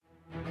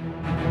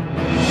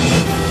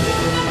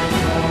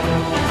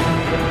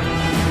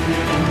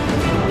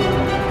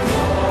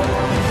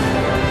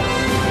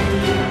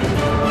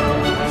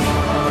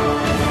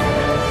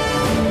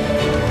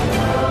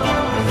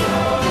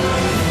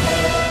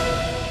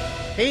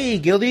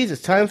Hey, Guildies,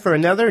 it's time for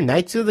another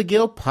Knights of the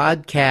Guild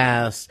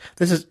podcast.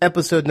 This is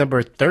episode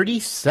number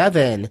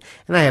 37,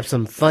 and I have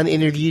some fun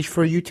interviews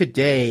for you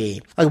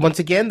today. Once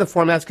again, the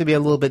format's going to be a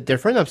little bit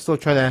different. I'm still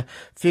trying to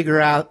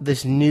figure out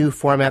this new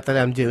format that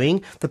I'm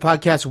doing. The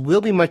podcast will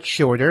be much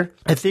shorter.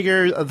 I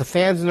figure the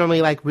fans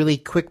normally like really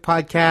quick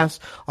podcasts.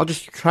 I'll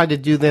just try to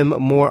do them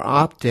more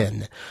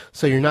often.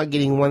 So you're not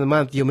getting one a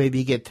month. You'll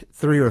maybe get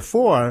 3 or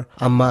 4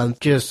 a month,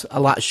 just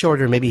a lot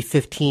shorter, maybe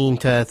 15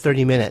 to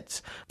 30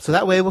 minutes. So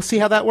that way we'll see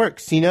how that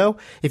works.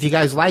 If you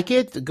guys like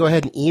it, go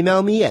ahead and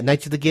email me at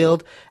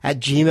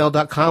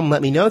knightsoftheguild@gmail.com.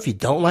 Let me know. If you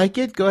don't like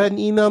it, go ahead and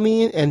email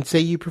me and say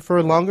you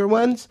prefer longer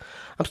ones.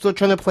 I'm still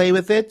trying to play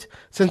with it.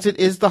 Since it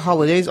is the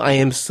holidays, I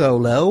am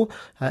solo.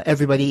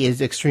 Everybody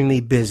is extremely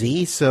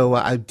busy, so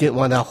I didn't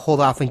want to hold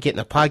off on getting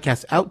a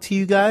podcast out to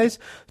you guys.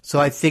 So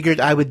I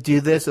figured I would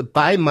do this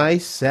by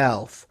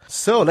myself.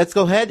 So let's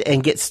go ahead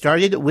and get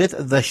started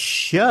with the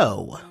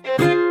show.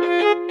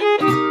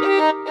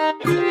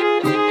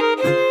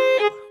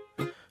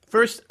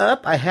 First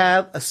up, I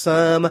have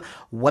some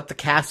what the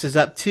cast is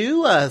up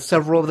to.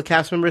 Several of the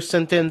cast members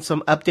sent in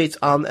some updates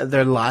on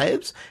their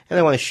lives, and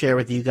I want to share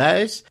with you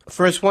guys.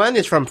 First one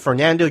is from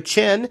Fernando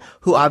Chen,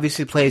 who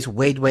obviously plays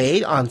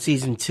Wade on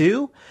season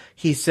 2.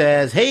 He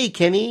says, "Hey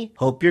Kenny,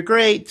 hope you're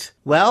great.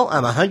 Well,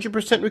 I'm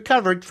 100%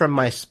 recovered from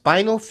my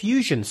spinal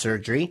fusion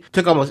surgery.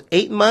 Took almost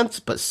 8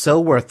 months, but so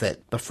worth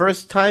it. The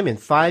first time in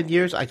 5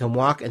 years I can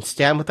walk and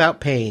stand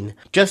without pain.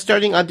 Just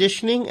starting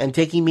auditioning and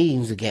taking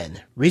meetings again.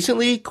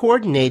 Recently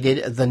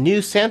coordinated the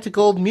new Santa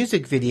Gold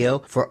music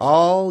video for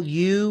all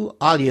you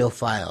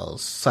audiophiles."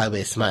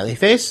 Sideways smiley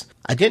face.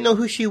 I didn't know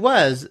who she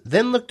was,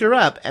 then looked her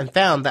up and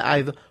found that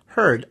I've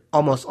heard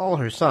almost all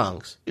her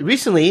songs.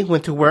 Recently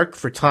went to work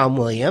for Tom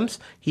Williams,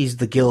 he's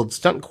the Guild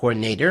stunt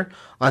coordinator,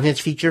 on his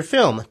feature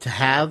film, To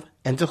Have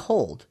and To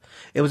Hold.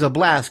 It was a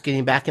blast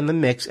getting back in the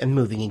mix and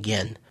moving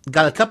again.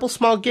 Got a couple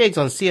small gigs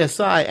on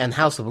CSI and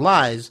House of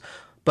Lies,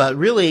 but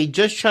really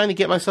just trying to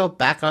get myself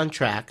back on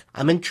track.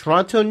 I'm in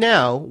Toronto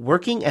now,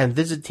 working and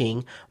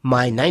visiting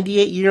my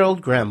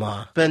 98-year-old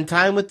grandma. Spend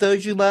time with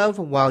those you love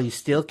while you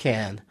still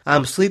can.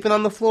 I'm sleeping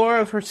on the floor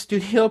of her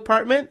studio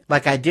apartment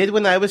like I did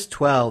when I was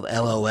 12,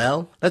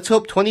 LOL. Let's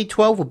hope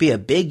 2012 will be a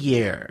big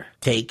year.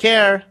 Take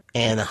care,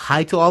 and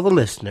hi to all the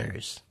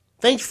listeners.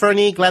 Thanks,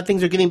 Fernie. Glad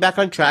things are getting back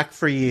on track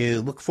for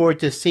you. Look forward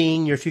to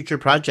seeing your future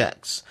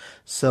projects.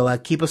 So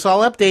keep us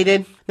all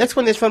updated. Next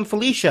one is from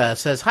Felicia.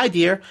 Says, "Hi,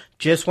 dear.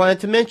 Just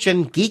wanted to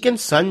mention Geek and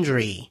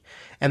Sundry.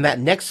 And that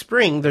next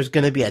spring there's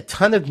going to be a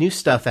ton of new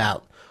stuff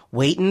out.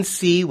 Wait and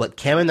see what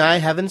Cam and I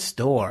have in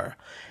store."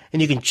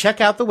 And you can check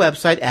out the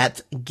website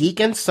at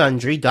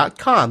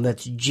geekandsundry.com.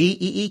 That's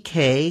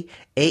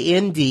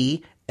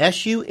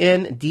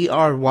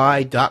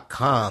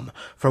GeekandSundry.com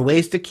for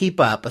ways to keep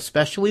up,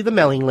 especially the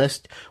mailing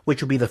list, which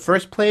will be the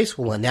first place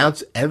we'll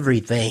announce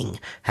everything.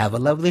 Have a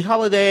lovely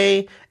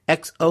holiday.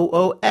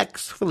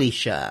 XOOX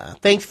Felicia.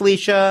 Thanks,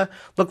 Felicia.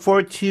 Look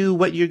forward to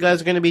what you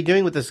guys are going to be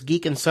doing with this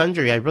Geek and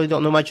Sundry. I really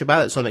don't know much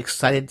about it, so I'm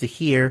excited to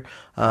hear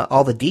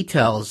all the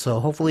details. So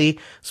hopefully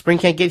spring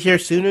can't get here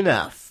soon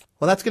enough.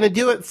 Well, that's going to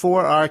do it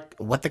for our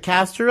What the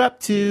Cast are up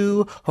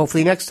to.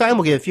 Hopefully next time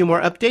we'll get a few more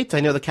updates. I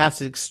know the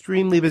cast is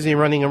extremely busy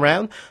running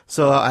around,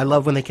 so I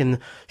love when they can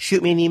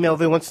shoot me an email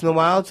every once in a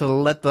while to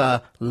let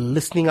the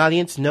listening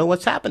audience know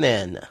what's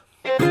happening.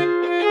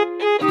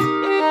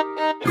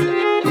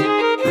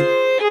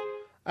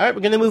 All right,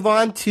 we're going to move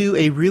on to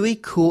a really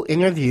cool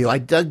interview. I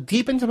dug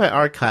deep into my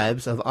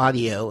archives of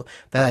audio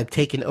that I've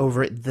taken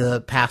over the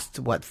past,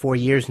 4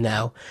 years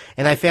now,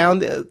 and I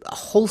found a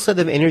whole set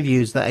of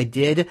interviews that I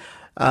did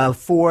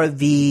for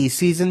the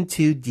season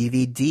 2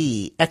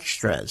 DVD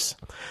extras.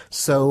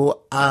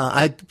 So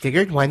I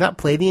figured, why not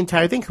play the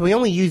entire thing? Because we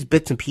only use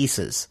bits and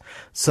pieces.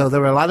 So there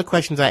were a lot of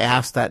questions I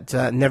asked that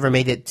never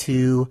made it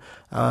to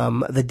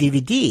the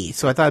DVD.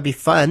 So I thought it'd be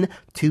fun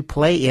to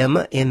play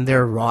them in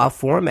their raw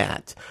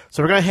format.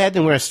 So we're going to head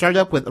and we're going to start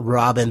up with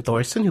Robin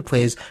Thorson, who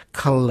plays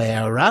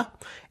Clara.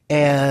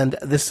 And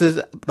this is,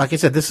 like I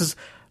said,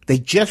 they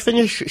just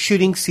finished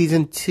shooting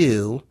season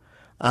 2.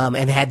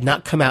 And had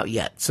not come out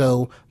yet.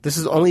 So this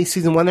is only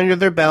season 1 under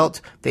their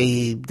belt.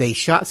 They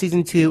shot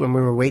season 2 and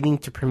we were waiting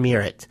to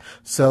premiere it.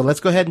 So let's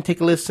go ahead and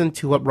take a listen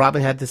to what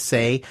Robin had to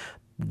say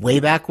way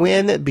back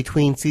when,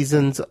 between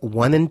seasons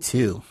 1 and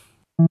 2.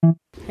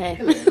 Hey.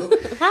 Hello.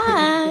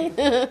 Hi.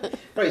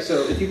 Right,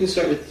 so if you can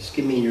start with just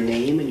give me your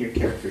name and your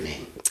character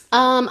name.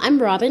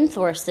 I'm Robin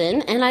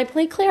Thorson and I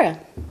play Clara.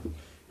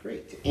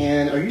 Great.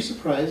 And are you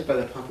surprised by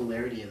the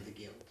popularity of the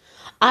Guild?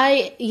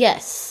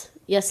 Yes,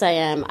 I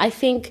am. I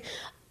think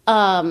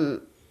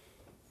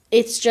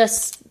it's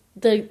just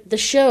the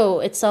show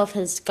itself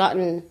has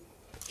gotten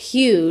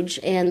huge,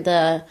 and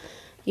the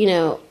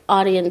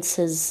audience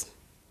has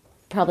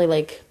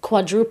probably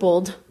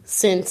quadrupled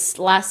since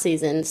last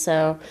season.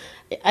 So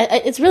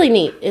it's really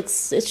neat.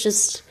 It's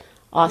just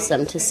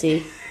awesome to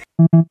see.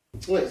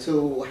 Wait,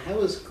 so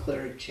how has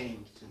Clara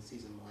changed in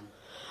season 1?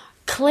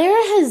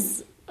 Clara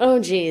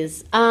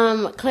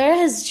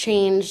has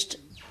changed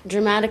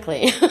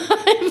dramatically.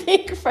 I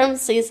think from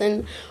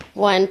season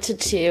 1 to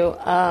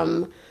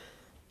 2.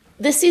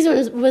 This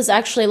season was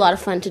actually a lot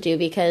of fun to do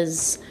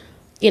because,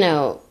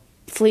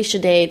 Felicia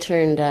Day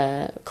turned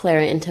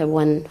Clara into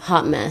one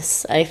hot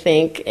mess, I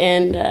think.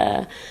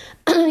 And,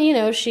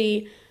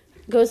 she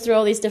goes through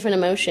all these different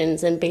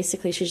emotions, and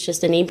basically she's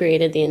just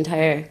inebriated the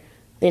entire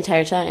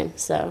time.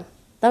 So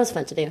that was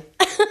fun to do.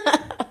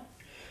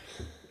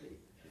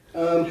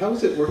 How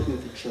was it working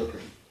with the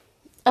children?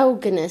 Oh,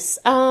 goodness.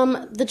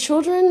 The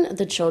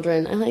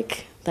children, I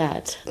like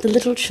that. The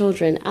little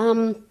children.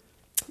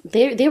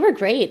 They were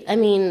great. I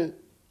mean,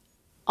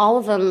 all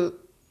of them,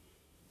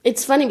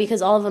 it's funny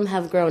because all of them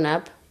have grown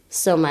up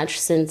so much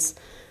since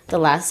the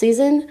last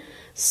season.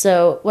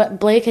 So what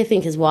Blake, I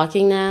think, is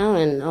walking now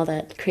and all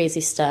that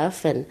crazy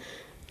stuff. And,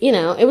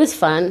 it was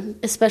fun,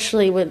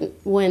 especially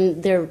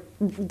when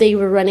they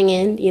were running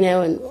in,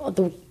 and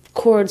the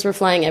cords were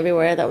flying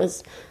everywhere. That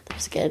was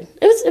good.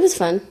 It was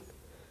fun.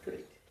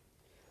 Great.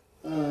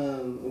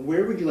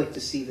 Where would you like to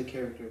see the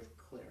character of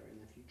Claire in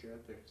the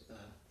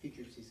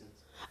future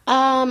seasons?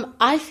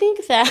 I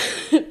think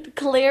that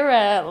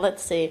Clara,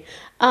 let's see,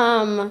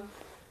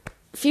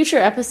 future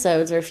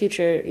episodes or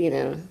future,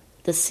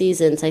 the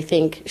seasons, I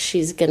think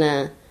there's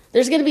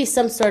gonna be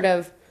some sort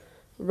of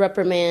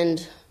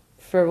reprimand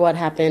for what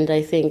happened,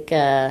 I think,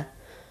 on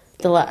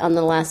the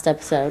last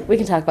episode. We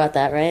can talk about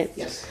that, right?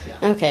 Yes.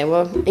 Yeah. Okay,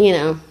 well,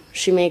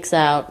 she makes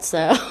out,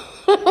 so,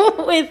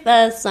 with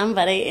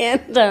somebody,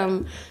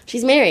 and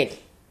she's married.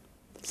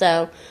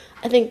 So,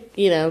 I think,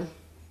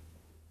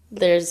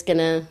 there's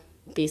gonna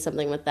be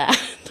something with that.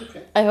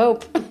 Okay. I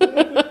hope.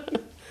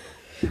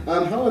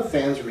 How have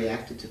fans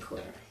reacted to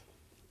Claire?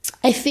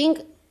 I think,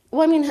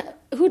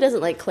 who doesn't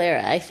like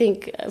Clara? I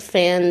think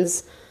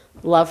fans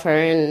love her,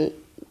 and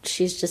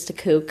she's just a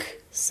kook.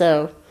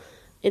 So,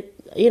 yeah,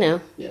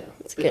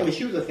 it's good.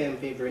 She was a fan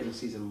favorite in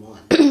season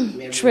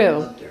 1. True.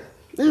 Loved her.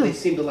 Oh. They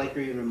seem to like her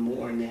even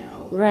more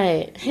now.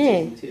 Right.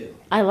 Hey, season 2.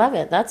 I love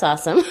it. That's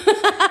awesome.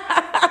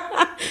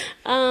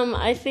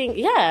 I think,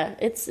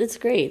 it's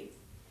great.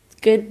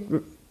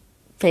 Good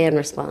fan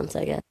response,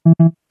 I guess.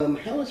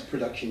 How has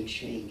production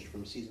changed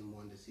from season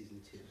 1 to season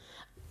 2?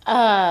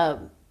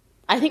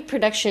 I think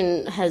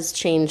production has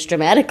changed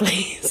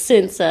dramatically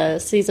since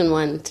season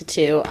 1 to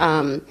 2.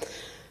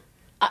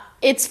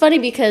 It's funny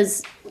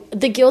because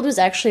The Guild was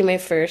actually my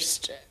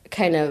first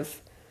kind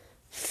of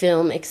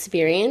film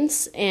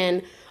experience,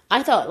 and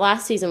I thought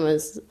last season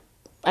was,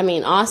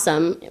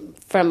 awesome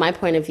from my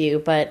point of view,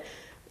 but,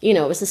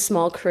 it was a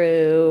small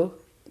crew,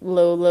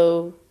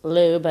 low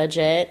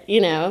budget,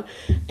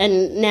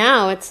 and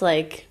now it's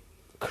like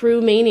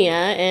crew mania,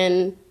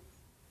 and,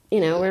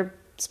 we're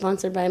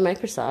sponsored by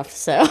Microsoft,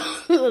 so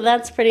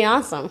that's pretty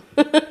awesome.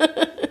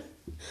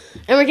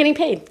 And we're getting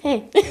paid.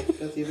 Hey.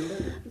 That's even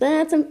better.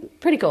 That's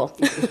pretty cool.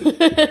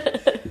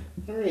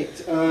 All right.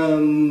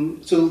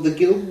 So the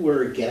Guild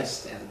were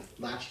guests at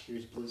last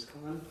year's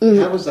BlizzCon.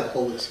 Mm-hmm. How was that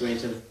whole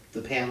experience of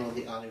the panel,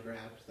 the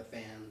autographs, the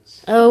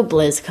fans? Oh,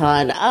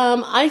 BlizzCon.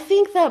 I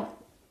think that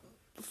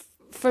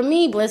for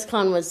me,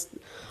 BlizzCon was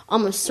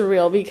almost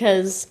surreal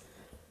because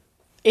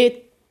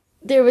it's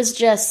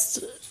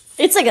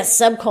like a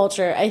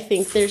subculture. I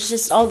think there's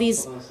just all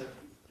these. Hold on a second.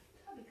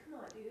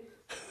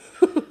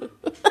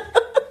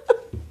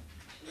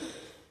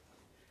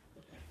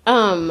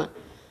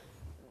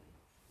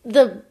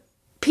 The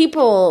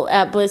people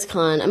at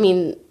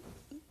BlizzCon,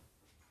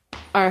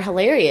 are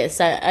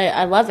hilarious.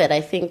 I love it. I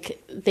think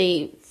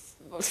they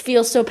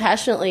feel so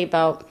passionately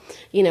about,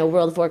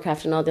 World of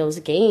Warcraft and all those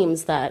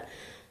games that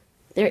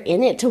they're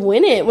in it to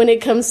win it when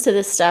it comes to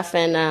this stuff.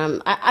 And,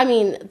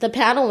 the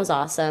panel was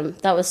awesome.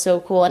 That was so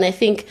cool. And I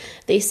think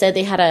they said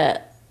they had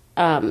to,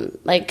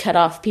 cut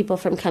off people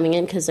from coming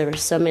in because there were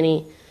so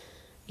many,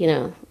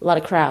 a lot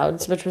of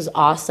crowds, which was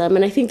awesome.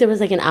 And I think there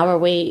was an hour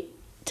wait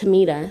to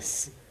meet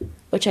us,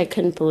 which I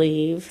couldn't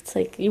believe. It's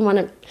like, you want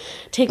to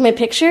take my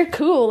picture?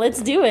 Cool,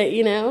 let's do it,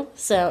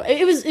 So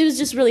it was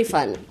just really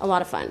fun, a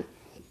lot of fun.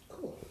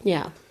 Cool.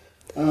 Yeah.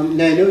 Now,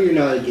 I know you're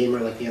not a gamer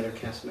like the other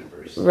cast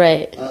members.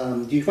 Right.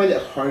 Do you find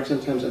it hard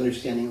sometimes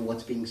understanding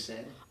what's being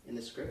said in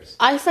the scripts?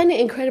 I find it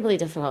incredibly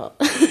difficult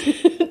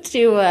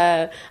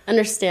to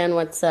understand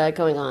what's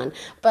going on.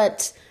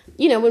 But,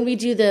 when we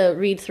do the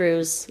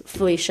read-throughs,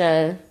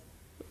 Felicia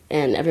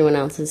and everyone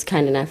else is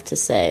kind enough to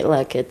say,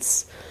 look,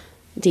 it's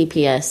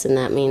DPS, and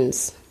that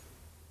means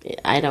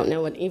I don't even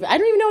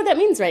know what that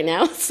means right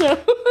now. So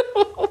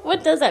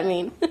what does that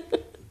mean?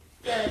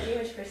 Yeah,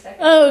 damage per second.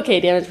 Oh, okay,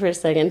 damage per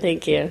second.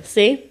 Thank you.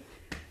 See,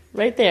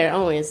 right there,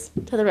 always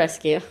to the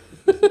rescue.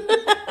 Do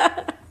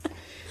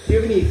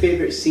you have any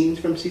favorite scenes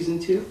from season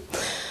 2?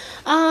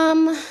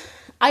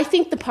 I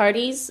think the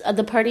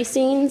party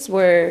scenes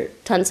were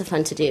tons of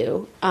fun to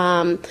do.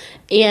 And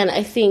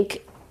I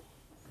think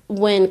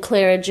when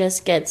Clara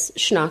just gets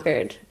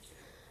schnockered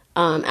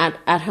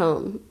at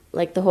home,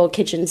 the whole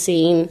kitchen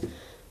scene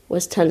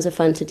was tons of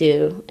fun to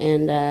do.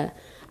 And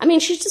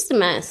she's just a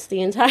mess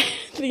the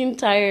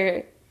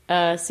entire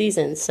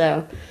season,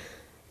 so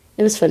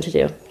it was fun to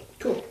do.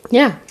 Cool.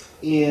 Yeah.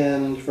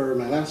 And for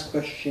my last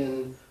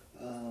question,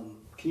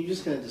 Can you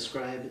just kind of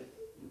describe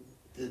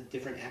the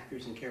different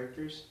actors and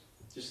characters?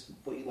 Just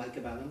what you like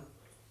about them?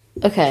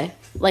 Okay.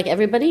 Like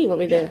everybody? You want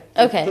me to?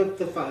 Okay.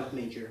 The 5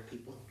 major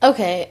people.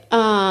 Okay.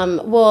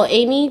 Well,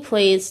 Amy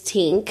plays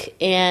Tink,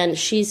 and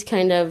she's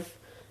kind of,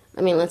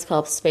 I mean, let's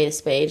call it spade a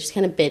spade. She's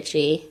kind of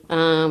bitchy.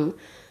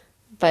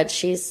 But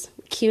she's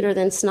cuter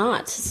than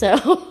Snot,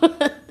 so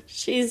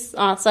she's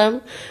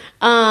awesome.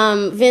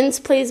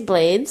 Vince plays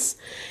Blades,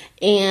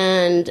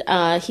 and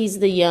he's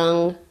the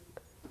young,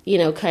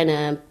 kind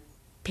of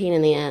pain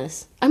in the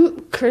ass. I'm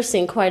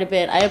cursing quite a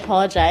bit. I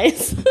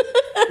apologize.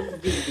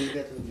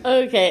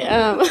 Okay.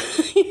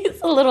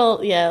 He's a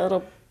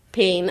little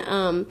pain.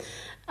 Who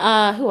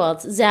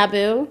else?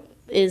 Zabu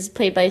is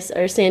played by,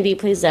 or Sandy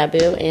plays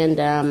Zabu,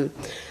 and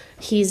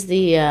he's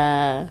the,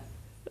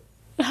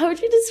 how would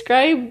you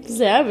describe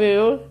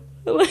Zabu?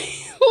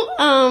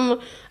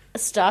 A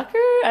stalker?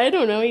 I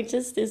don't know. He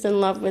just is in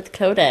love with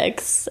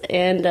Codex,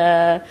 and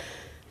there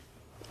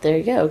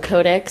you go.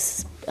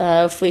 Codex.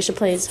 Felicia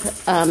plays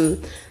the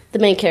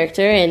main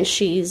character, and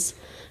she's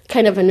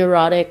kind of a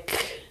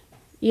neurotic,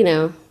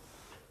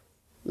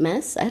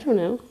 mess. I don't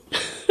know.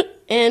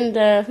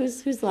 And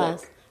who's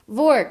last?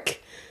 Vork.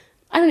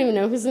 I don't even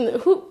know who's in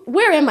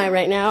where am I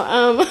right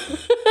now?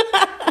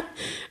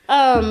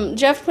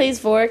 Jeff plays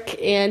Vork,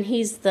 and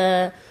he's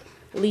the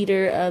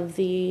leader of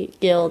the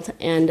guild,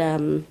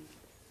 and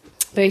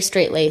very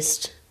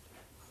straight-laced.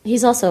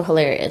 He's also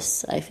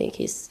hilarious. I think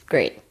he's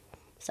great.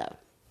 So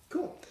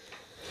cool.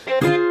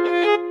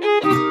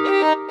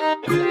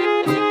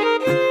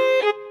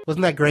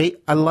 Wasn't that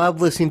great? I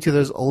love listening to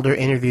those older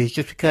interviews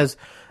just because,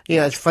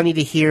 it's funny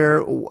to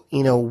hear,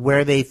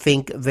 where they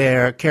think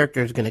their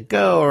character is going to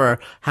go or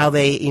how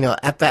they,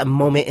 at that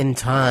moment in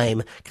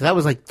time. Because that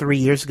was like 3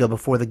 years ago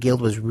before the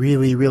guild was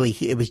really, really,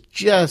 it was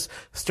just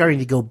starting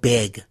to go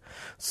big.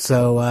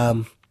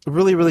 So,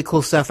 really, really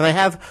cool stuff. And I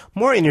have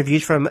more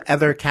interviews from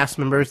other cast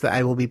members that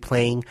I will be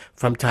playing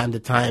from time to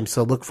time.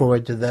 So look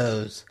forward to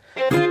those.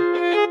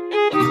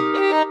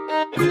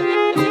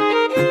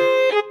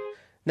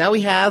 Now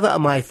we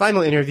have my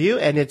final interview,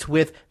 and it's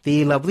with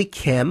the lovely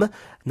Kim.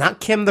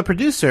 Not Kim, the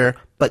producer,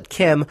 but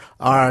Kim,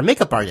 our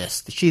makeup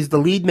artist. She's the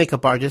lead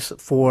makeup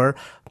artist for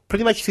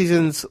pretty much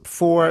seasons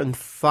 4 and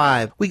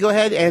 5. We go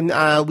ahead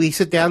and we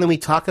sit down and we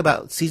talk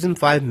about season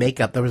 5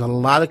 makeup. There was a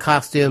lot of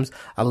costumes,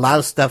 a lot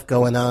of stuff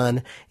going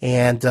on,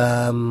 and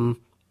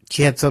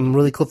she had some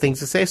really cool things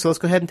to say. So let's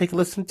go ahead and take a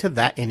listen to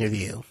that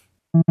interview.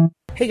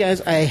 Hey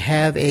guys, I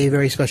have a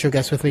very special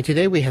guest with me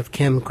today. We have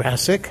Kim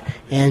Grasick,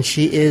 and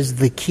she is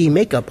the key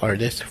makeup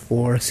artist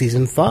for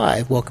season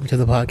 5. Welcome to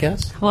the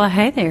podcast. Well,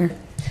 hey there.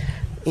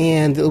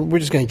 And we're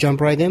just going to jump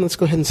right in. Let's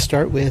go ahead and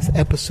start with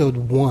episode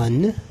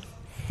 1.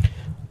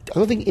 I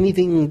don't think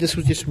this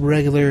was just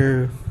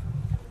regular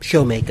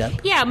show makeup.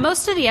 Yeah,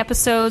 most of the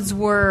episodes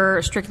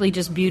were strictly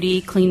just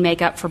beauty, clean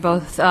makeup for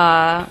both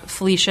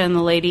Felicia and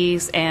the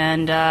ladies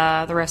and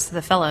the rest of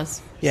the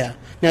fellas. Yeah.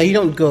 Now, you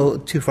don't go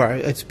too far.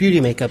 It's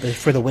beauty makeup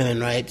for the women,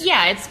 right?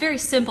 Yeah, it's very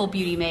simple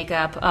beauty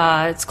makeup.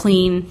 It's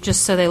clean,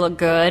 just so they look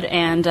good,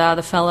 and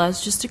the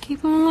fellas, just to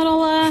keep them a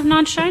little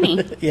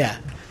non-shiny.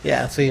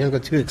 Yeah, so you don't go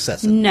too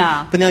excessive.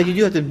 No. But now, do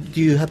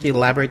you have to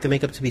elaborate the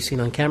makeup to be seen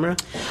on camera?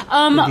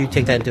 Or do you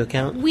take that into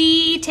account?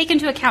 We take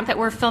into account that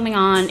we're filming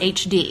on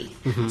HD.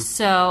 Mm-hmm.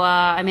 So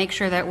I make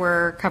sure that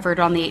we're covered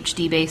on the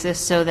HD basis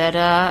so that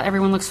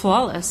everyone looks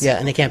flawless. Yeah,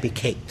 and it can't be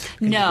caked.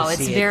 No,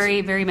 it's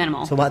very, very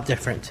minimal. It's a lot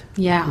different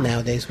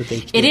nowadays with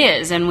HD. It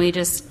is, and we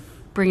just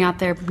bring out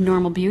their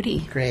normal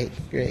beauty. Great.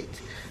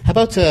 How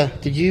about,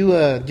 did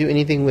you do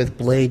anything with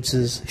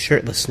Blades'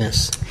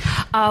 shirtlessness?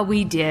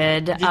 We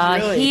did. Did you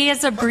really? He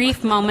has a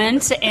brief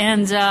moment,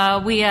 and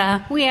we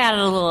added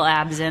a little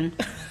abs in.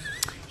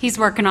 He's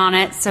working on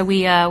it, so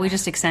we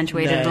just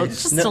accentuated it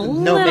just a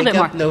little bit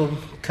more. No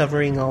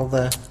covering all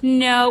the...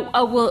 No.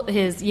 Oh, well,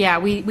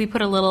 we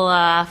put a little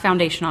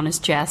foundation on his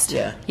chest.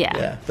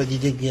 Yeah. But you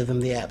did give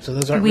him the abs, so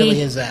those aren't really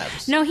his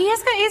abs. No,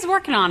 he's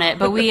working on it,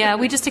 but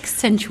we just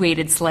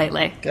accentuated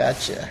slightly.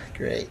 Gotcha.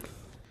 Great.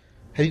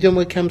 Have you done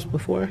webcams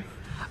before?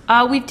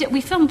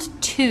 We filmed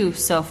 2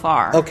 so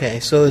far. Okay,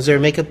 so is their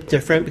makeup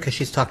different because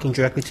she's talking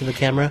directly to the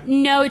camera?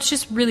 No, it's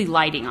just really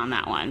lighting on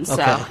that one. So,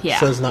 okay.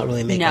 yeah. So it's not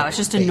really makeup. No, it's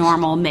just a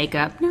normal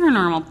makeup.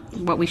 Normal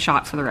what we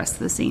shot for the rest of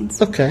the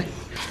scenes. Okay.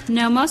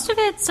 No, most of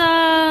it's,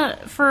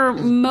 for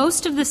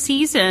most of the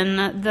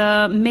season,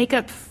 the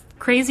makeup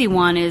crazy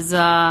one is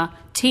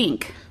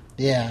Tink.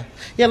 Yeah,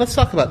 let's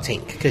talk about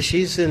Tink, because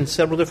she's in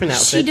several different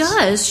outfits. She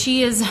does.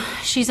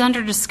 She's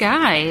under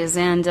disguise,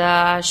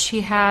 and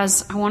she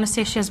has, I want to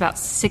say she has about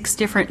 6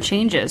 different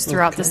changes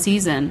throughout the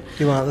season.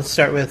 Let's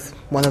start with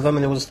one of them,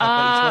 and then we'll just talk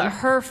about each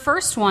one? Her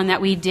first one that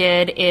we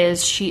did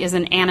is she is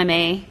an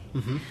anime.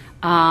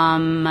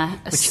 Mm-hmm.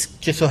 Which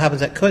just so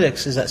happens that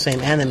Codex is that same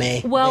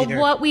anime. Well, later.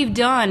 What we've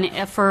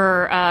done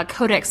for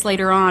Codex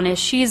later on is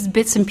she's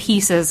bits and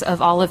pieces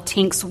of all of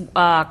Tink's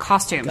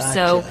costumes. Gotcha.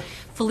 So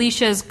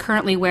Felicia's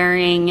currently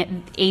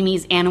wearing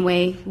Amy's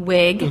anime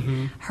wig,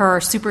 her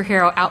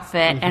superhero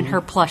outfit, and her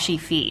plushy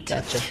feet.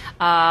 Gotcha.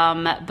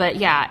 But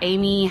yeah,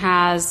 Amy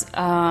has...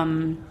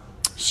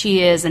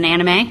 She is an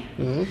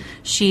anime.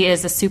 She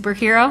is a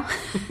superhero.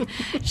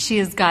 She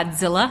is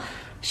Godzilla.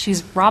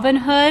 She's Robin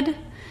Hood.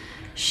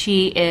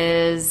 She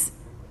is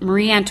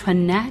Marie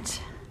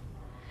Antoinette.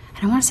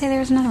 And I want to say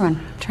there's another one.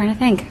 I'm trying to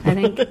think.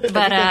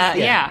 But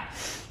yeah.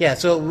 Yeah,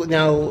 so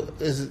now,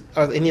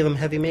 are any of them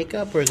heavy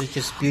makeup, or is it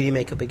just beauty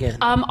makeup again?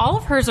 All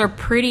of hers are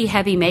pretty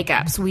heavy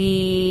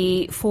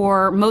makeups.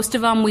 For most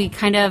of them, we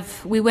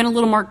went a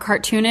little more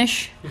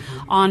cartoonish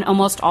on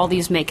almost all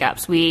these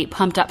makeups. We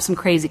pumped up some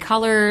crazy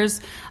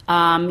colors.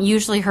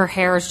 Usually her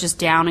hair is just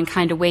down and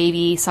kind of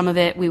wavy. Some of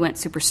it we went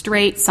super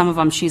straight. Some of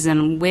them she's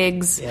in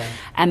wigs. Yeah.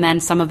 And then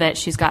some of it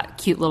she's got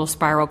cute little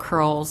spiral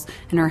curls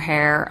in her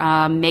hair.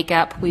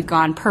 Makeup, we've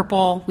gone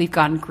purple. We've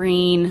gone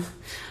green.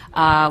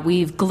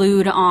 We've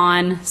glued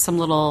on some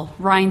little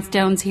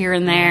rhinestones here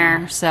and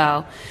there.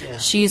 So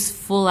she's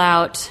full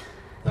out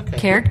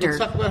character. Let's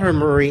talk about her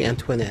Marie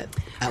Antoinette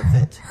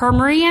outfit. Her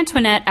Marie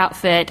Antoinette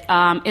outfit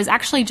is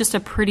actually just a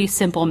pretty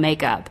simple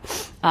makeup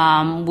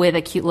with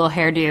a cute little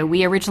hairdo.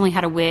 We originally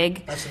had a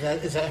wig. So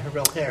is that her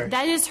real hair?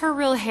 That is her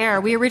real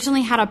hair. We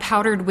originally had a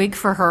powdered wig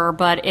for her,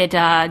 but it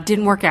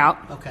didn't work out.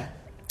 Okay.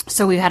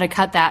 So we had to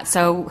cut that.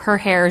 So her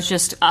hair is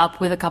just up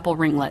with a couple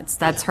ringlets.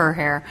 That's her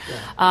hair.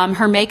 Yeah.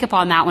 Her makeup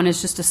on that one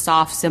is just a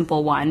soft,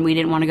 simple one. We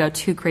didn't want to go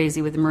too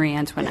crazy with Marie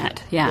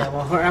Antoinette. Yeah.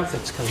 Well, her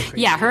outfit's kind of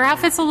crazy. Yeah, her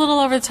outfit's a little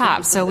over the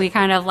top. So we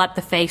kind of let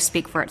the face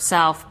speak for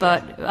itself.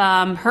 But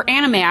her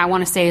anime, I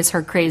want to say, is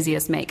her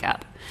craziest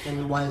makeup.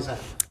 And why is that?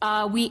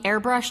 We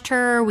airbrushed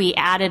her. We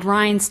added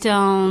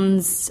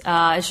rhinestones.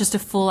 It's just a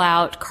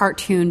full-out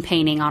cartoon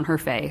painting on her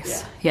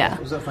face. Yeah.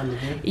 Was that fun to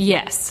do?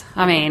 Yes.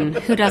 I mean,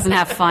 who doesn't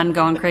have fun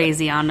going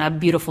crazy on a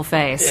beautiful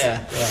face?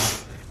 Yeah.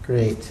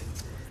 Great.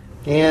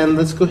 And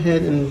let's go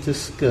ahead and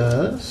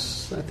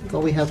discuss. I think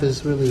all we have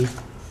is really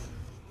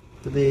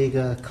the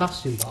big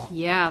costume ball.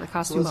 Yeah, the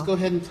costume Let's ball. go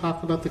ahead and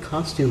talk about the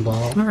costume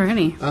ball.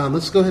 Alrighty.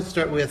 Let's go ahead and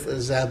start with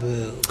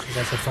Zabu.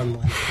 That's a fun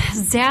one.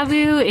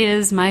 Zabu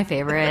is my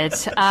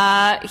favorite.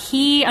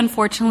 He,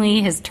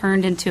 unfortunately, has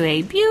turned into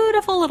a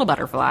beautiful little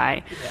butterfly.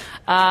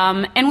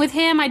 And with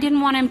him, I didn't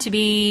want him to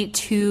be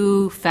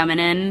too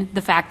feminine,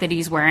 the fact that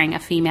he's wearing a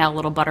female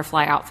little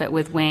butterfly outfit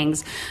with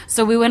wings.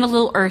 So we went a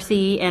little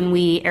earthy, and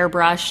we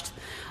airbrushed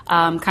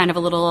kind of a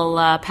little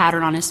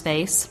pattern on his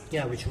face.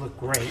 Yeah, which looked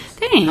great.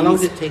 Thanks. How long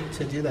did it take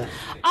to do that?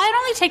 It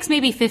only takes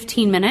maybe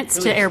 15 minutes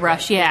to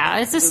airbrush. Yeah,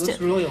 It looks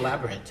really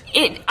elaborate.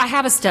 I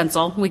have a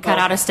stencil. We cut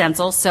out a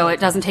stencil, so it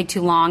doesn't take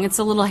too long. It's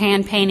a little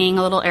hand painting,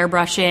 a little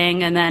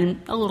airbrushing, and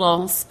then a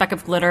little speck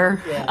of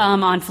glitter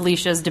on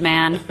Felicia's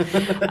demand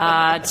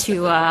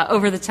to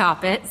over the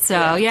top it.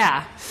 So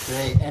yeah.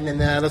 Great. And then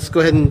let's go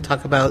ahead and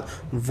talk about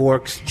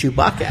Vork's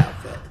Chewbacca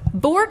outfit.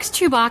 Bork's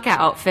Chewbacca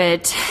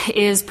outfit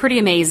is pretty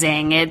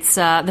amazing. It's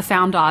the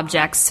found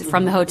objects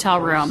from the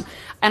hotel room.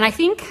 And I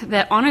think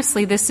that,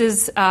 honestly, this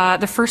is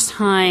the first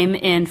time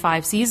in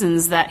 5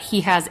 seasons that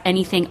he has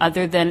anything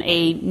other than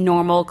a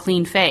normal,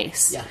 clean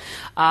face. Yeah.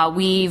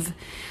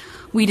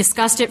 We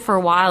discussed it for a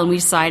while, and we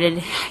decided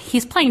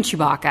he's playing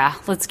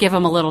Chewbacca. Let's give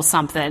him a little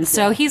something.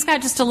 So he's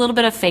got just a little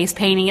bit of face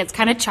painting. It's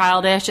kind of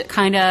childish. It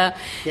kind of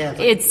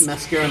it's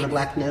mascara on the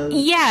black nose.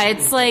 Yeah,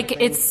 it's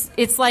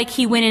like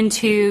he went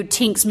into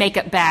Tink's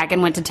makeup bag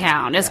and went to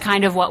town. Is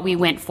kind of what we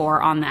went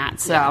for on that.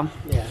 So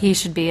he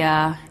should be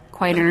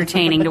quite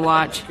entertaining to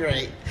watch.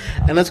 Great.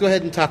 And let's go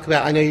ahead and talk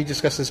about, I know you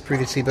discussed this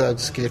previously, but I'll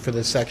just get it for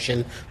this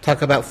section.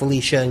 Talk about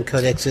Felicia and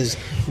Codex's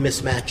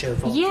mismatch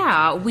of...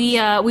 Yeah,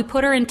 we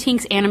put her in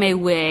Tink's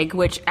anime wig,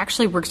 which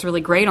actually works really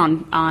great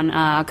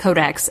on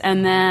Codex.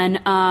 And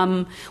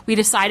then we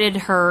decided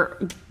her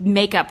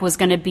makeup was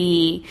going to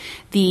be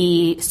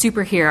the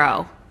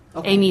superhero.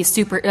 Okay. Amy's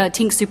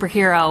Tink's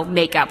superhero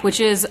makeup,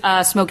 which is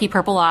smoky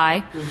purple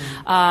eye,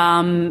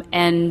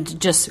 and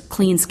just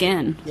clean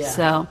skin.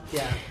 So...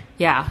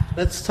 Yeah.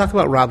 Let's talk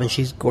about Robin.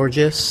 She's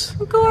gorgeous.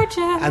 Gorgeous.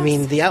 I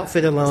mean, the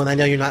outfit alone, I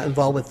know you're not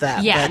involved with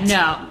that. Yeah, but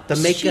no. The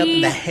makeup,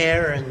 the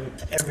hair, and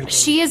everything.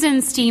 She is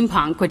in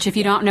steampunk, which if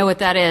you don't know what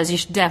that is, you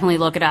should definitely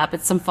look it up.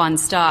 It's some fun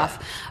stuff.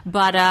 Yeah.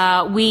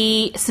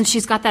 But since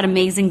she's got that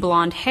amazing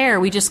blonde hair,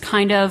 we just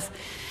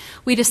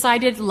we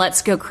decided,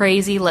 let's go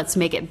crazy. Let's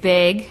make it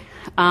big.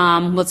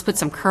 Let's put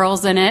some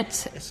curls in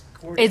it.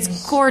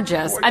 It's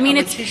gorgeous. I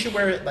mean, she should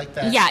wear it like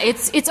that. Yeah,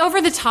 it's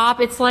over the top.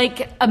 It's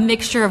like a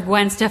mixture of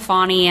Gwen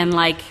Stefani and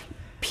like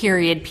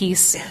period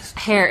piece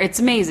hair. It's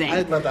amazing.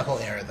 I love that whole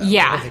era, though.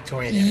 Yeah, the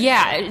Victorian era.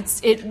 Yeah,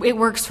 it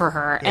works for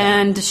her,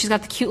 and she's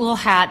got the cute little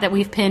hat that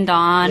we've pinned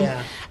on,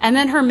 and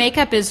then her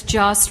makeup is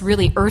just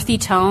really earthy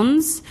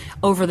tones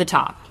over the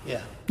top.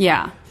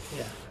 Yeah.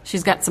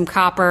 She's got some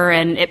copper,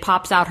 and it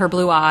pops out her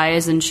blue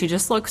eyes, and she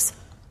just looks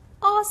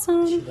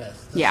awesome. She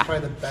does. That's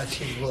probably the best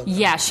she's looked.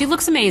 Yeah, she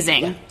looks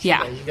amazing.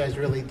 Yeah. You guys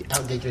really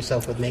outdid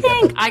yourself with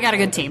makeup. I got a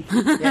good team.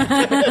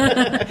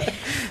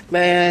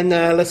 Man,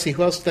 let's see.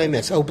 Who else did I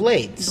miss? Oh,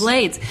 Blades.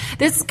 Blades.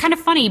 This is kind of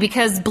funny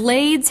because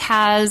Blades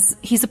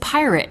he's a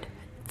pirate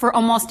for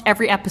almost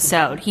every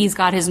episode. He's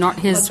got his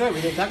That's right.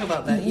 We didn't talk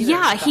about that either.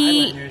 yeah, The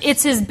eyeliners.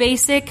 it's his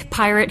basic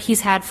pirate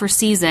he's had for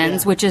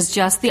seasons, Yeah. which is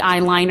just the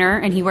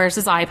eyeliner, and he wears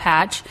his eye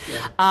patch.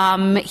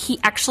 He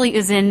actually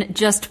is in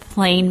just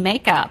plain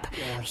makeup.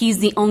 Yeah. He's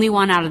the only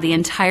one out of the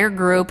entire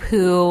group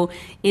who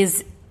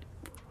is,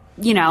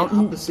 you know,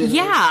 opposite of-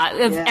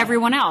 of yeah.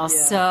 everyone else.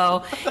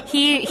 Yeah. So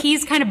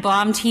he's kind of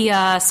bummed. He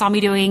saw me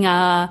doing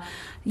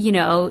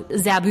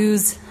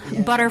Zabu's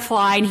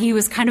butterfly, and he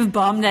was kind of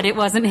bummed that it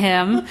wasn't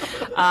him.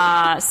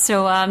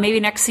 So maybe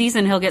next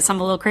season he'll get something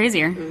a little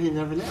crazier. You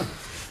never know.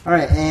 All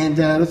right, and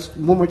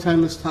one more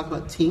time, let's talk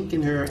about Tink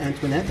and her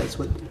Antoinette. That's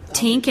what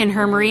Tink and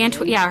her Marie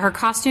Antoinette. Yeah, her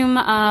costume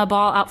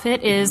ball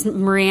outfit is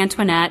Marie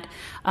Antoinette.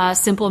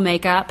 Simple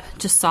makeup,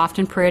 just soft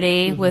and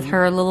pretty, with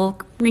her little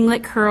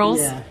ringlet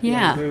curls.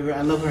 Yeah.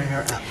 I love her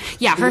hair up.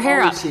 Yeah, her You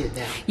hair always up. See it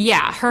down.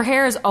 Yeah, her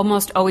hair is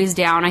almost always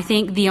down. I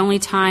think the only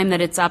time that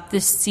it's up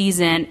this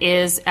season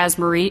is as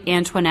Marie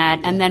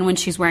Antoinette, and then when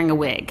she's wearing a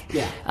wig.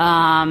 Yeah.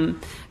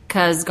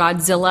 Because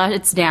Godzilla,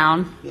 it's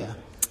down. Yeah.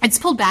 It's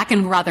pulled back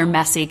and rather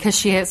messy because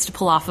she has to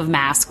pull off a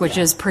mask, which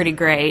is pretty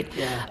great.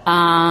 Yeah.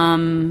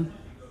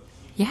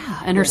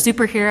 Yeah, and her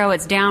superhero,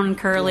 it's down and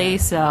curly,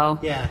 so...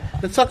 Yeah.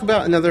 Let's talk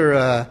about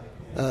another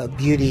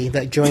beauty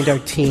that joined our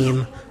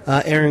team,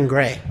 Erin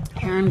Gray.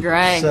 Erin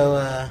Gray.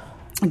 So,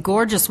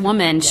 Gorgeous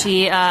woman.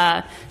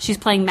 She's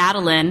playing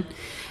Madeline,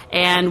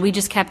 and we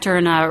just kept her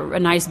in a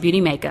nice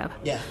beauty makeup.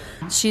 yeah.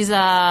 She's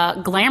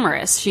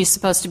glamorous. She's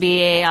supposed to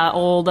be a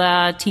old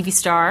TV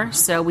star,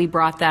 so we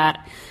brought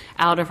that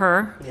out of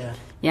her. Yeah.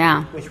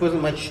 Yeah. Which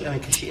wasn't much,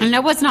 because she is. And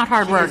that was not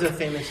hard she work. is a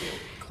famous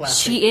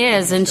classic. She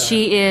is, and star.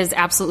 she is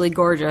absolutely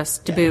gorgeous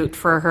to boot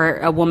for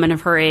a woman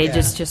of her age. Yeah.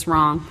 It's just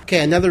wrong.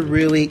 Okay, another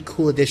really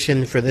cool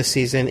addition for this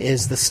season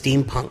is the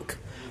steampunk.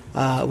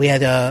 We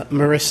had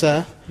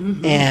Marissa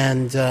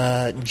and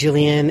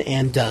Jillian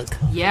and Doug.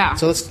 Yeah.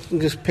 So let's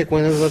just pick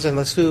one of those, and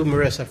let's do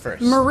Marissa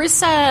first.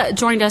 Marissa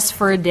joined us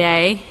for a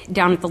day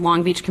down at the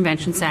Long Beach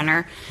Convention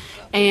Center,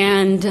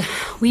 and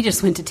we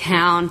just went to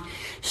town.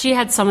 She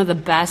had some of the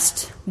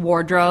best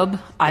wardrobe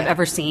I've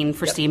ever seen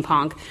for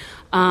steampunk.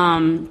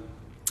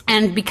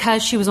 And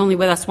because she was only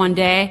with us one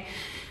day,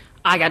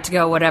 I got to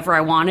go whatever I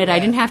wanted. I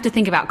didn't have to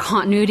think about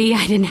continuity.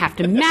 I didn't have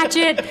to match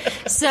it.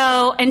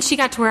 So, and she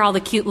got to wear all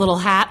the cute little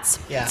hats.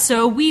 Yeah.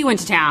 So we went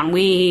to town.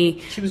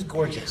 She was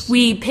gorgeous.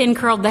 We pin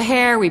curled the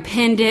hair, we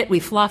pinned it, we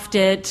fluffed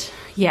it.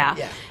 Yeah.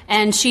 Yeah.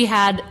 And she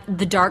had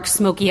the dark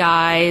smoky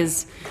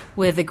eyes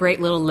with a great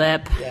little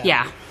lip.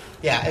 Yeah.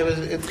 Yeah,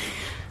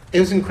 it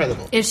was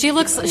incredible. She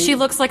looks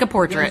like a You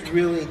portrait. guys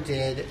really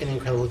did an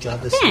incredible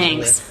job this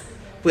Thanks. season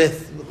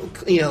with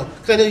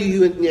because I know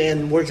you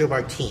and Wardrobe are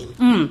a team.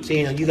 So,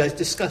 you guys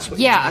discuss what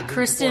you Yeah, do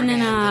Kristen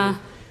beforehand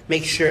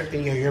make sure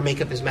your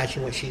makeup is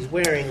matching what she's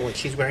wearing. What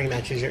she's wearing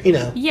matches your.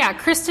 Yeah,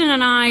 Kristen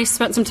and I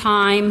spent some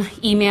time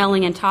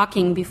emailing and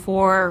talking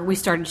before we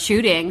started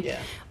shooting. Yeah.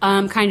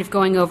 Kind of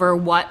going over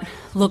what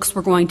looks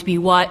were going to be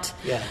what.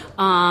 Yeah.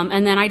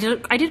 And then I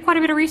did quite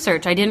a bit of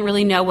research. I didn't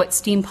really know what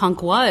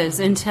steampunk was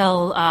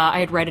until I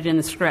had read it in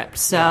the script.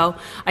 So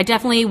I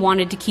definitely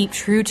wanted to keep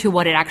true to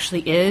what it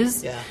actually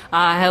is. Yeah.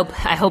 I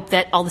hope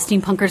that all the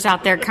steampunkers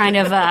out there kind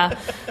of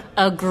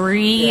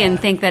agree and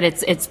think that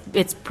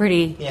it's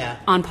pretty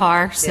on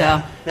par. So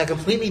Yeah. Now,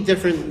 completely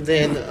different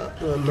than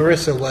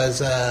Marissa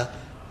was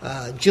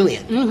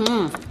Jillian,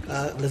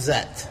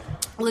 Lizette.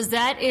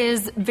 Lizette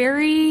is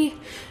very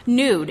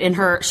nude in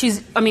her.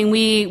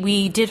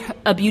 We did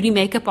a beauty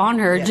makeup on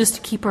her just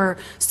to keep her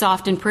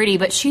soft and pretty,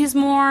 but she's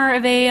more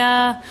of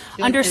a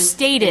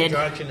understated.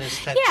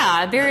 Androgynous type.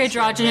 Yeah, very not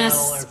sure, androgynous.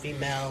 Male or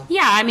female.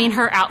 Yeah,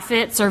 her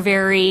outfits are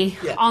very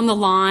on the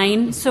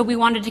line, so we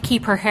wanted to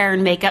keep her hair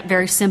and makeup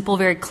very simple,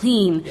 very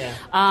clean,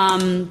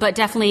 but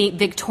definitely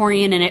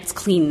Victorian in its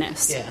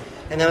cleanness. Yeah.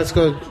 And now let's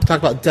go talk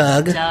about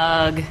Doug.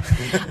 Doug.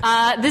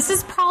 This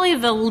is probably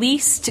the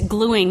least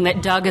gluing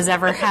that Doug has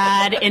ever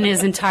had in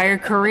his entire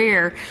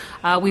career.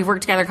 We've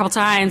worked together a couple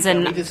times,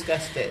 and We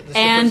discussed it. This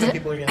and is the first time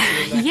people are going to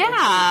see it.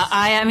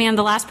 yeah,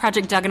 the last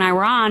project Doug and I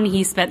were on,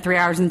 he spent 3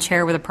 hours in the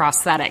chair with a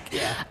prosthetic.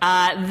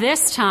 Yeah.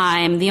 This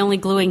time, the only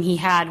gluing he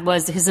had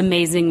was his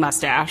amazing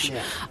mustache.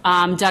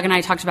 Yeah. Doug and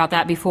I talked about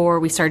that before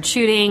we started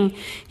shooting.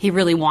 He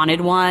really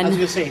wanted one. I was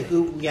going to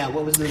say,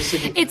 what was the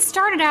city? It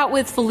started out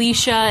with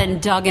Felicia and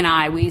Doug and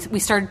I. We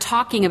started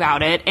talking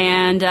about it,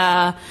 and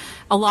a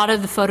lot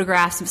of the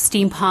photographs of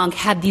steampunk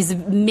had these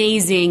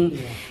amazing,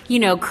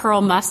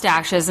 curl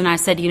mustaches. And I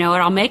said, you know what,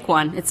 I'll make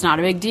one. It's not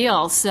a big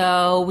deal.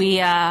 So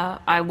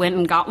I went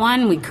and got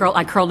one.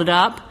 I curled it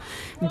up.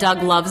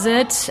 Doug loves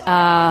it.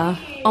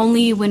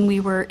 Only when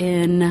we were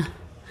in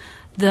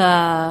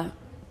the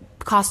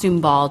costume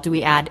ball do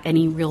we add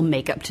any real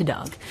makeup to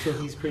Doug. So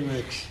he's pretty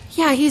much...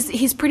 Yeah,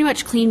 he's pretty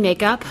much clean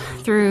makeup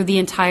through the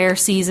entire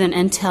season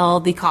until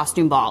the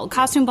costume ball.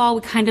 Costume ball,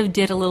 we kind of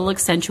did a little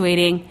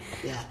accentuating,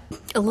 Yeah.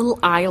 a little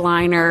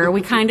eyeliner.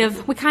 We kind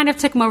of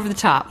took him over the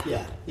top.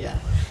 Yeah, yeah.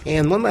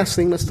 And one last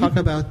thing, let's talk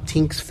about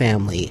Tink's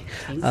family.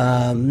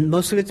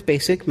 Most of it's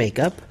basic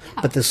makeup,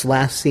 but this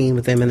last scene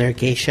with them in their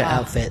geisha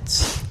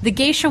outfits. The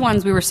geisha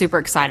ones we were super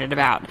excited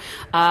about.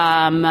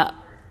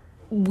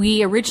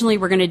 We originally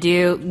were going to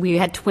do, we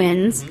had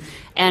twins,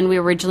 and we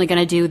were originally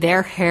going to do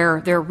their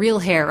hair, their real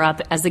hair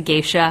up as a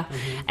geisha,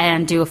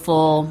 and do a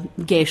full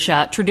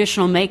geisha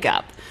traditional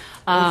makeup.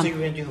 So you were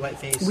going to do the white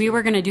face? We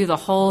were going to do the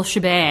whole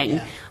shebang.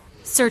 Yeah.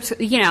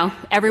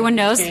 Everyone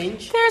knows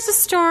Change. there's a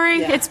story.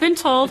 Yeah. It's been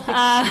told.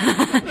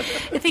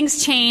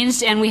 Things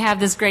changed, and we have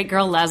this great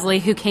girl, Leslie,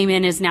 who came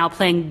in, is now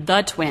playing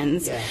the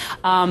twins.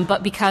 Yeah.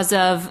 But because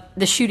of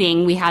the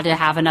shooting, we had to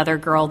have another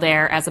girl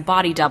there as a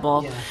body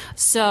double. Yeah.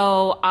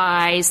 So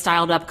I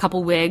styled up a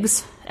couple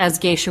wigs as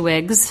geisha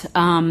wigs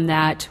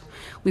that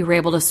we were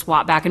able to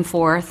swap back and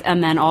forth,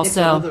 and then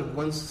also the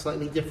one's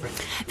slightly different.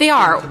 They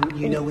are.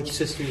 You know which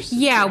sisters?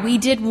 Yeah, we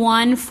did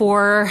one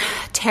for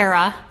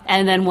Tara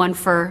and then one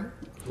for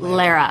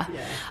Lara.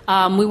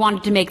 We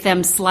wanted to make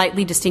them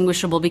slightly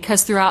distinguishable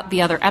because throughout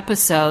the other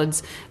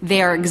episodes,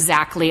 they are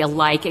exactly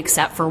alike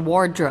except for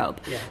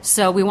wardrobe. Yeah.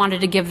 So we wanted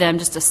to give them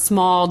just a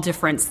small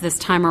difference this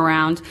time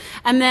around.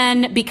 And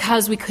then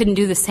because we couldn't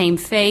do the same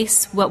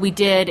face, what we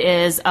did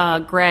is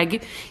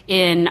Greg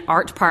in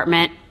art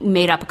department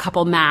made up a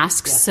couple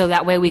masks so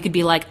that way we could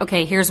be like,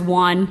 okay, here's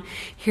one,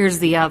 here's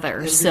the other.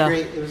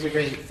 It was a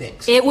great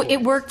fix.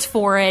 It worked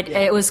for it. Yeah.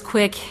 It was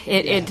quick.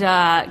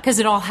 Because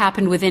it all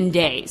happened within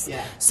days.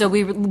 Yeah. So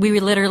we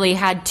literally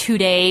had 2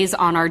 days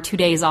on our 2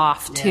 days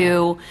off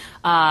to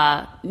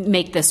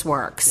make this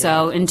work.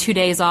 So in 2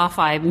 days off,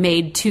 I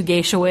made 2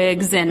 geisha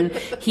wigs and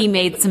he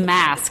made some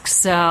masks.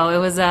 So it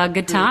was a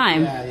good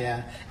time.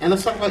 Yeah. And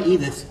let's talk about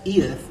Edith.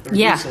 Or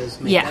Yeah.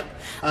 Lisa's makeup.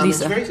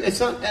 Lisa. It's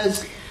not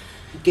as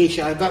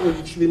geisha. I thought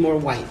it should be more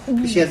white.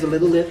 She has the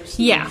little lips.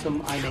 Yeah. And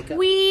some eye makeup.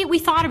 We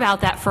thought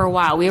about that for a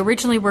while. We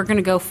originally were going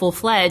to go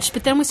full-fledged,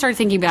 but then we started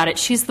thinking about it.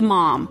 She's the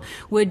mom.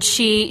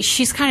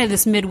 She's kind of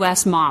this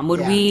Midwest mom.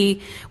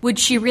 Would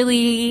she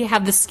really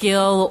have the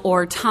skill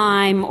or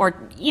time or,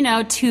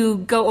 to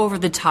go over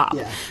the top?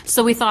 Yeah.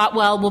 So we thought,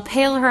 well, we'll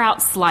pale her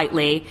out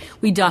slightly.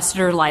 We dusted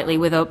her lightly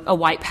with a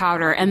white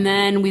powder, and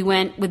then we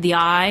went with the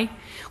eye.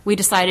 We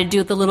decided to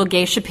do the little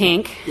geisha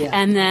pink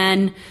and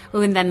then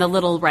the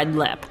little red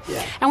lip.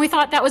 Yeah. And we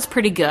thought that was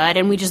pretty good,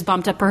 and we just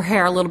bumped up her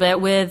hair a little bit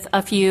with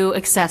a few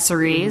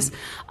accessories.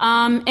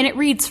 And it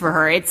reads for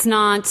her. It's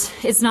not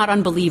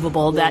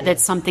unbelievable that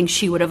that's something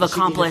she would have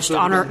accomplished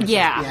on her.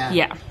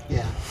 Yeah.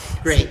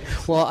 Great.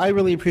 Well, I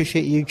really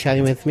appreciate you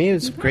chatting with me. It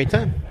was a great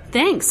time.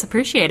 Thanks.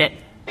 Appreciate it.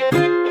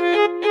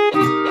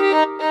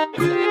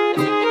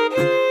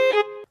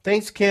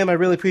 Thanks, Kim. I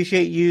really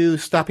appreciate you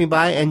stopping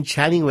by and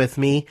chatting with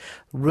me.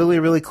 Really,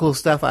 really cool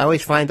stuff. I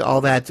always find all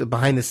that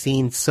behind the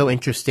scenes so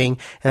interesting,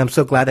 and I'm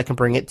so glad I can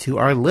bring it to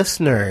our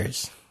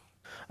listeners.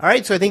 All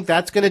right, so I think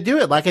that's going to do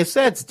it. Like I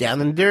said, it's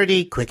down and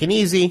dirty, quick and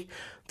easy.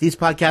 These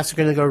podcasts are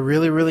going to go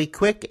really, really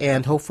quick,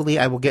 and hopefully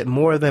I will get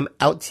more of them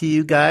out to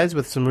you guys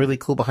with some really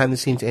cool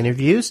behind-the-scenes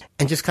interviews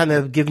and just kind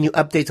of giving you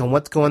updates on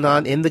what's going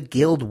on in the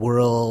Guild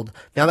world.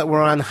 Now that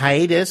we're on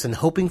hiatus and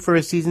hoping for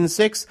a season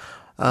 6,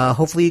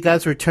 hopefully you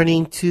guys are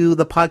returning to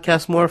the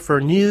podcast more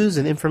for news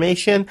and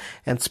information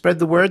and spread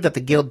the word that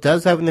the Guild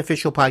does have an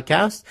official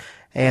podcast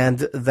and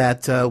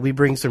that we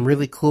bring some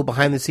really cool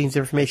behind-the-scenes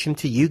information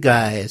to you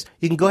guys.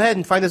 You can go ahead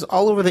and find us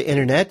all over the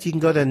internet. You can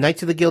go to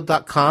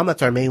knightsoftheguild.com.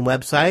 That's our main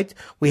website.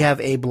 We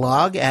have a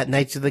blog at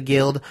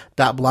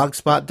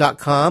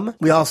knightsoftheguild.blogspot.com.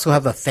 We also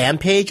have a fan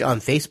page on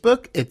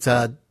Facebook. It's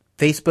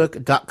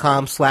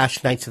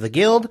facebook.com/Knights of the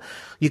Guild.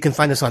 You can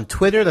find us on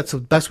Twitter. That's the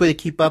best way to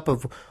keep up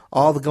of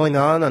all the going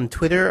on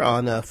Twitter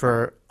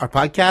for our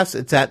podcast.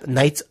 It's at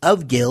Knights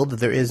of Guild.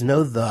 There is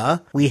no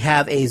the. We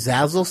have a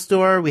Zazzle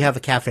store. We have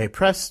a Cafe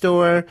Press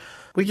store.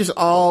 We're just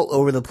all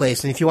over the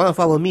place. And if you want to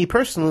follow me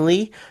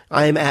personally,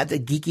 I'm at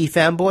Geeky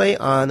Fanboy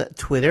on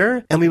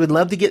Twitter. And we would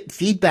love to get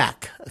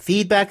feedback.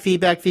 We'd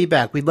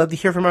love to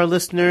hear from our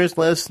listeners.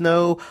 Let us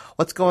know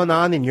what's going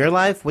on in your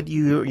life,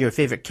 your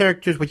favorite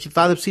characters, what you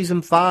thought of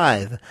Season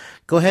 5.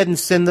 Go ahead and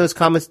send those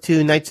comments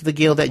to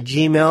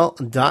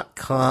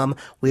knightsoftheguild@gmail.com.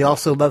 We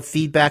also love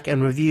feedback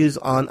and reviews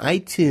on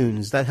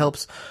iTunes. That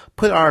helps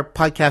put our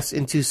podcasts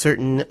into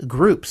certain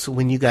groups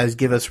when you guys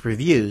give us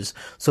reviews.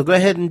 So go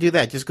ahead and do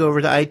that. Just go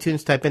over to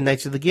iTunes, type in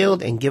Knights of the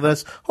Guild, and give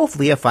us,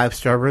 hopefully, a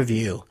 5-star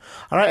review.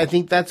 All right, I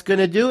think that's going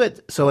to do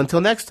it. So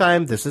until next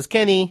time, this is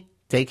Kenny.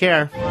 Take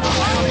care.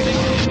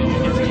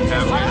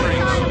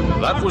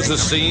 That was the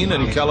scene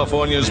in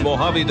California's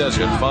Mojave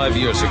Desert 5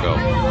 years ago.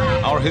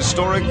 Our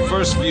historic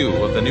first view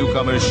of the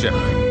newcomer's ship.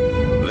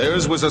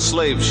 Theirs was a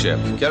slave ship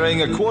carrying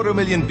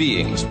 250,000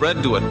 beings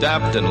bred to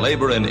adapt and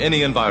labor in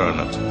any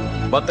environment.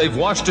 But they've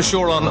washed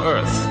ashore on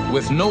Earth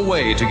with no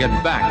way to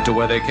get back to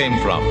where they came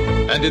from.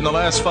 And in the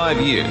last 5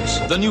 years,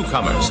 the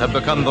newcomers have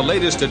become the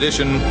latest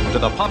addition to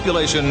the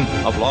population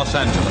of Los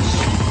Angeles.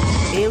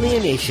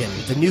 Alienation,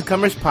 the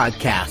Newcomers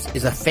Podcast,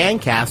 is a fan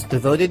cast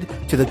devoted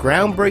to the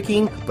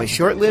groundbreaking but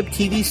short-lived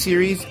TV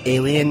series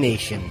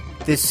Alienation.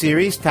 This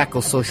series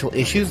tackles social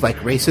issues like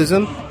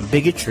racism,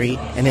 bigotry,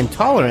 and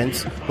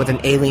intolerance with an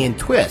alien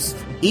twist.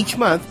 Each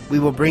month, we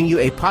will bring you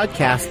a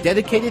podcast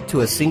dedicated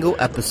to a single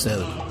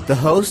episode. The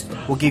host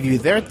will give you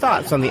their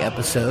thoughts on the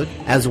episode,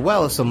 as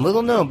well as some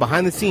little-known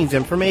behind-the-scenes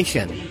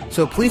information.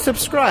 So please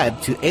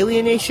subscribe to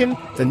Alienation,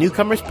 the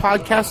Newcomers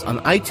Podcast on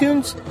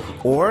iTunes,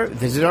 or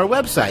visit our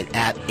website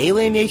at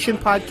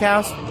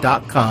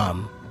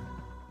alienationpodcast.com.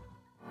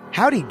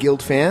 Howdy,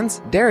 Guild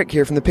fans. Derek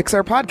here from the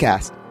Pixar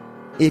Podcast.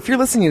 If you're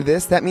listening to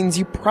this, that means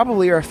you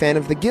probably are a fan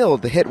of The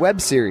Guild, the hit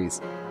web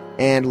series.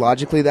 And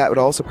logically, that would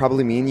also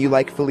probably mean you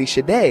like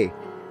Felicia Day.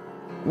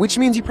 Which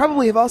means you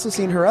probably have also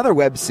seen her other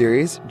web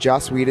series,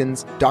 Joss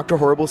Whedon's Dr.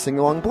 Horrible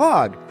Sing-Along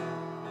Blog.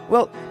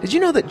 Well, did you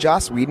know that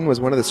Joss Whedon was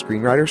one of the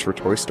screenwriters for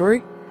Toy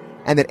Story?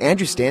 And that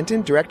Andrew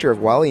Stanton, director of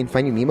Wall-E and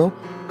Finding Nemo,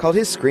 called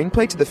his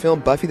screenplay to the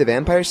film Buffy the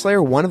Vampire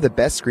Slayer one of the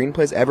best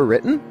screenplays ever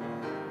written?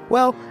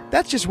 Well,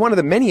 that's just one of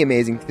the many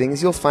amazing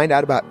things you'll find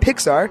out about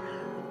Pixar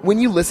when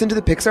you listen to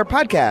the Pixar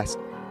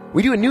Podcast.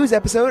 We do a news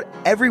episode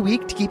every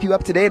week to keep you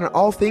up to date on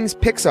all things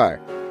Pixar.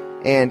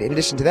 And in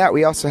addition to that,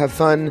 we also have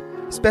fun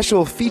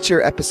special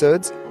feature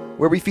episodes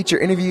where we feature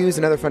interviews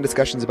and other fun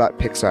discussions about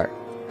Pixar.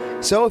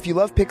 So if you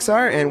love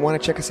Pixar and want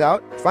to check us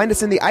out, find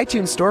us in the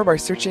iTunes store by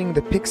searching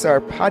the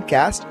Pixar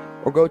Podcast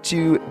or go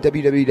to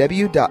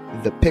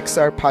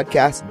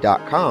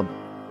www.thepixarpodcast.com.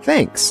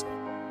 Thanks.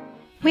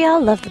 We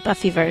all love the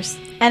Buffyverse,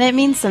 and it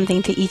means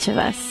something to each of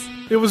us.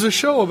 It was a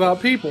show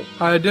about people.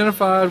 I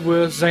identified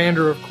with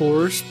Xander, of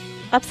course.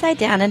 Upside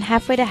Down and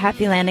Halfway to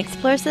Happy Land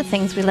explores the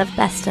things we love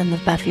best in the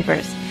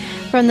Buffyverse,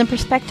 from the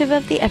perspective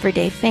of the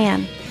everyday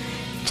fan.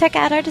 Check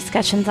out our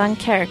discussions on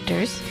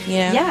characters.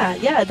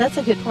 Yeah, that's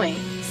a good point.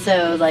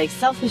 So, like,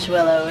 Selfish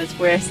Willow is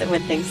worse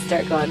when things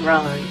start going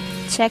wrong.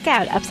 Check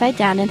out Upside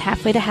Down and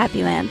Halfway to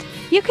Happy Land.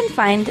 You can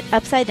find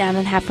Upside Down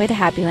and Halfway to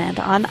Happy Land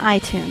on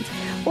iTunes,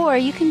 or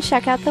you can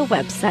check out the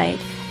website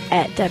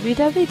at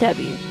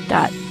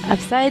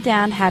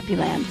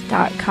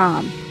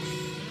www.upsidedownhappyland.com.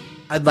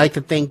 I'd like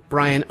to thank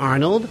Brian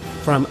Arnold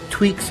from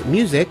Tweaks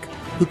Music,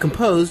 who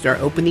composed our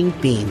opening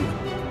theme.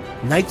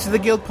 Knights of the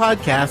Guild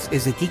Podcast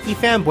is a Geeky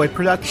Fanboy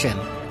production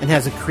and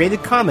has a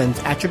Creative Commons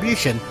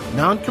Attribution,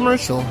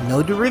 Non-Commercial,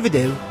 No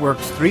Derivative,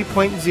 Works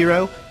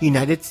 3.0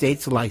 United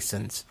States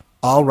license.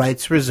 All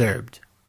rights reserved.